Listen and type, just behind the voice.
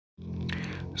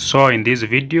So in this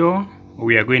video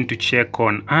we are going to check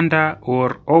on under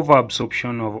or over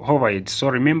absorption of overheads. So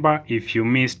remember, if you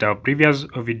missed our previous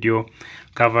video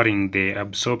covering the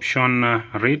absorption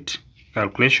rate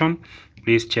calculation,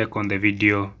 please check on the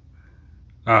video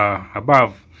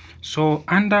above. So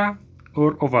under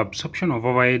or over absorption of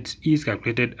overheads is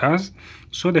calculated as,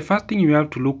 so the first thing you have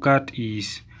to look at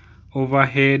is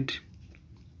overhead.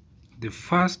 The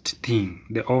first thing,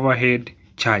 the overhead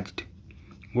charged.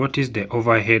 What is the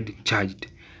overhead charged?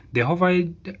 The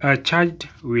overhead charged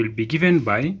will be given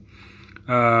by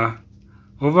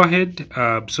overhead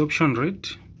absorption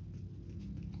rate,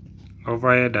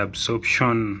 overhead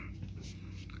absorption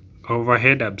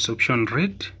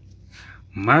rate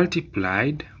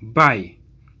multiplied by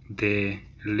the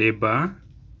labor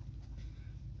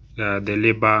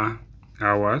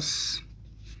hours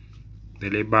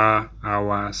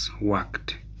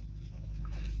worked.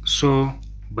 So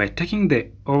by taking the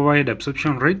overhead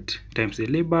absorption rate times the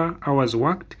labor hours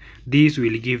worked, this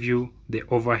will give you the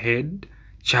overhead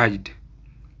charged.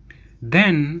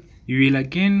 Then you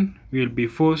will be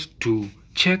forced to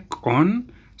check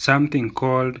on something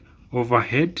called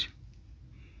overhead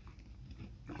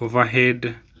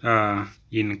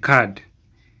incurred,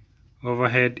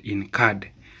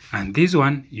 and this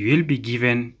one you will be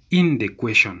given in the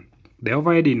question. The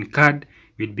overhead incurred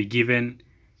will be given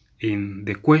in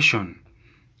the question.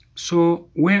 So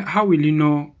how will you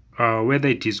know whether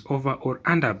it is over or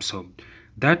under absorbed?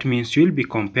 That means you will be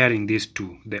comparing these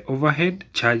two, the overhead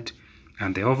charged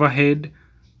and the overhead,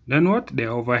 then what? The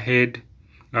overhead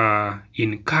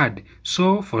incurred.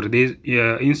 So for this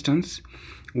instance,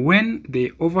 when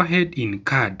the overhead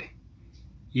incurred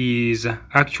is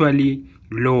actually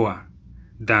lower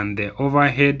than the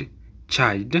overhead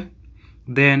charged,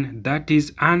 then that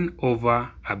is an over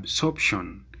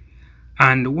absorption.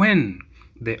 And when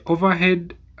the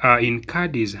overhead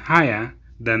incurred is higher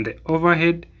than the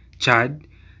overhead charged,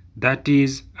 that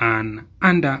is an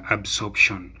under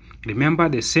absorption. Remember,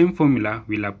 the same formula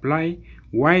will apply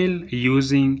while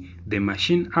using the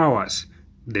machine hours.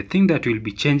 The thing that will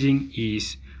be changing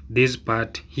is this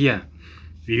part here.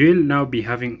 You will now be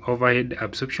having overhead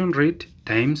absorption rate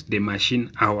times the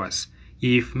machine hours.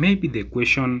 If maybe the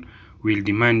question will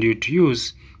demand you to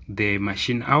use the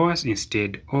machine hours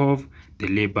instead of the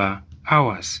labor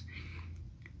hours.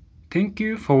 Thank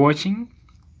you for watching.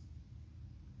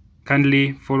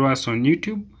 Kindly follow us on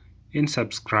YouTube and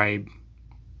subscribe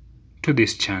to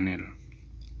this channel.